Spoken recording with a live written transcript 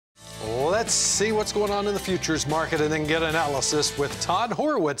Let's see what's going on in the futures market and then get analysis with Todd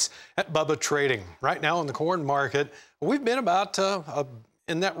Horwitz at Bubba Trading. Right now in the corn market, we've been about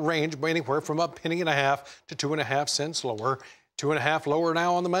in that range, anywhere from $0.015 to 2.5 cents lower. 2.5 lower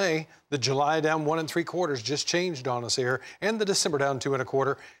now on the May. The July down 1 3/4 just changed on us here, and the December down 2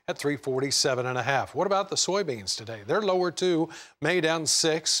 1/4 at 347.5. What about the soybeans today? They're lower too. May down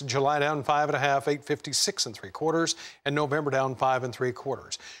 6, July down 5.5, 856 3/4, and November down 5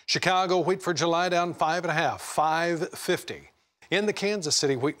 3/4. Chicago wheat for July down 5.5, 550. In the Kansas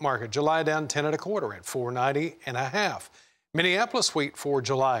City wheat market, July down 10 1/4 at 490.5. Minneapolis wheat for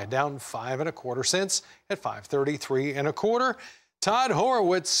July down 5 1/4 cents at 533 1/4. Todd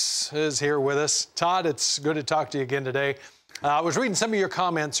Horwitz is here with us. Todd, it's good to talk to you again today. I was reading some of your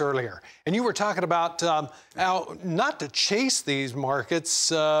comments earlier, and you were talking about how not to chase these markets,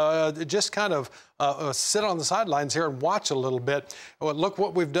 just kind of sit on the sidelines here and watch a little bit. Well, look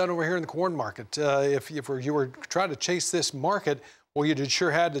what we've done over here in the corn market. If you were trying to chase this market, well, you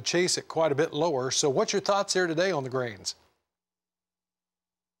sure had to chase it quite a bit lower. So what's your thoughts here today on the grains?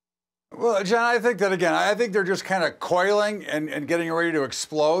 Well, John, I think that, again, I think they're just kind of coiling and getting ready to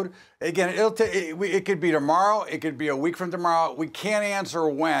explode. Again, it could be tomorrow. It could be a week from tomorrow. We can't answer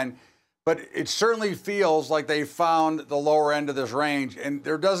when, but it certainly feels like they found the lower end of this range, and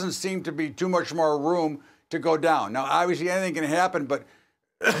there doesn't seem to be too much more room to go down. Now, obviously, anything can happen, but,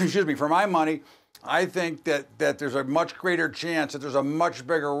 excuse me, for my money, I think that there's a much greater chance that there's a much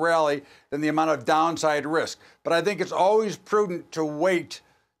bigger rally than the amount of downside risk. But I think it's always prudent to wait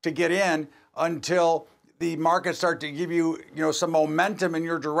to get in until the markets start to give you, some momentum in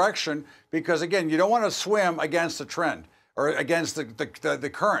your direction, because again, you don't want to swim against the trend or against the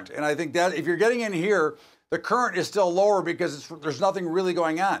current. And I think that if you're getting in here, the current is still lower because there's nothing really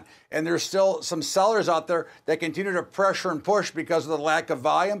going on. And there's still some sellers out there that continue to pressure and push because of the lack of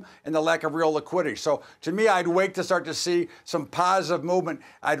volume and the lack of real liquidity. So to me, I'd wait to start to see some positive movement.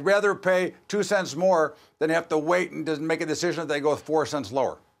 I'd rather pay 2 cents more than have to wait and just make a decision that they go 4 cents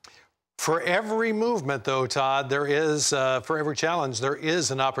lower. For every movement, though, Todd, there is, for every challenge, there is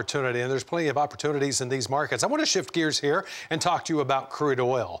an opportunity, and there's plenty of opportunities in these markets. I want to shift gears here and talk to you about crude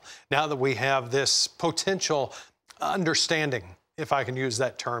oil. Now that we have this potential understanding, if I can use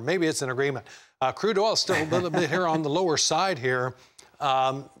that term, maybe it's an agreement. Crude oil is still a little bit here on the lower side here.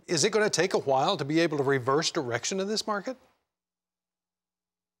 Is it going to take a while to be able to reverse direction in this market?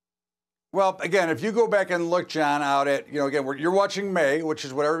 Well, again, if you go back and look, John, out at, again, you're watching May, which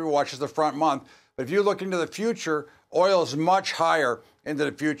is what everyone watches the front month. But if you look into the future, oil is much higher into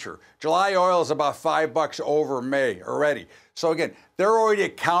the future. July oil is about $5 over May already. So again, they're already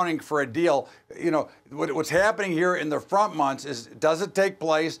accounting for a deal. What's happening here in the front months is, does it take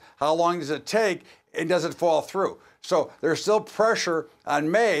place? How long does it take? And does it fall through? So there's still pressure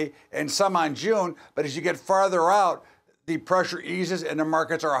on May and some on June. But as you get farther out, the pressure eases and the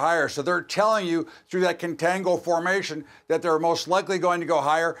markets are higher. So they're telling you through that contango formation that they're most likely going to go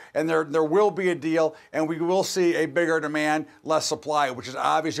higher, and there will be a deal, and we will see a bigger demand, less supply, which is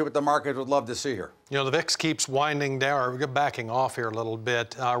obviously what the market would love to see here. The VIX keeps winding down, or backing off here a little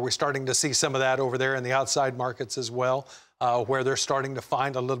bit. Are we starting to see some of that over there in the outside markets as well, where they're starting to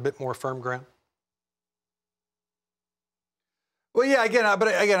find a little bit more firm ground? Well, yeah,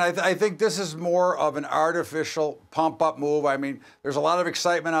 I think this is more of an artificial pump-up move. I mean, there's a lot of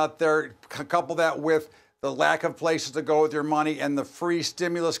excitement out there. Couple that with the lack of places to go with your money and the free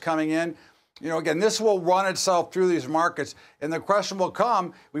stimulus coming in. Again, this will run itself through these markets. And the question will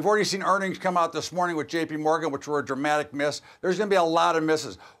come, we've already seen earnings come out this morning with JP Morgan, which were a dramatic miss. There's going to be a lot of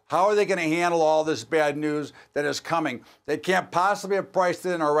misses. How are they going to handle all this bad news that is coming? They can't possibly have priced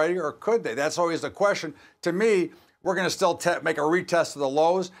it in already, or could they? That's always the question. To me, we're going to still make a retest of the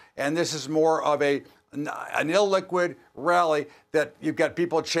lows, and this is more of an illiquid rally that you've got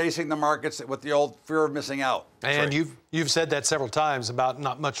people chasing the markets with the old fear of missing out. And you've said that several times about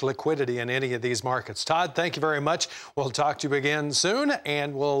not much liquidity in any of these markets. Todd, thank you very much. We'll talk to you again soon,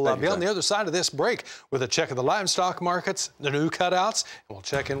 and we'll be on the other side of this break with a check of the livestock markets, the new cutouts, and we'll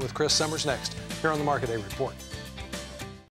check in with Chris Summers next here on the Market Day Report.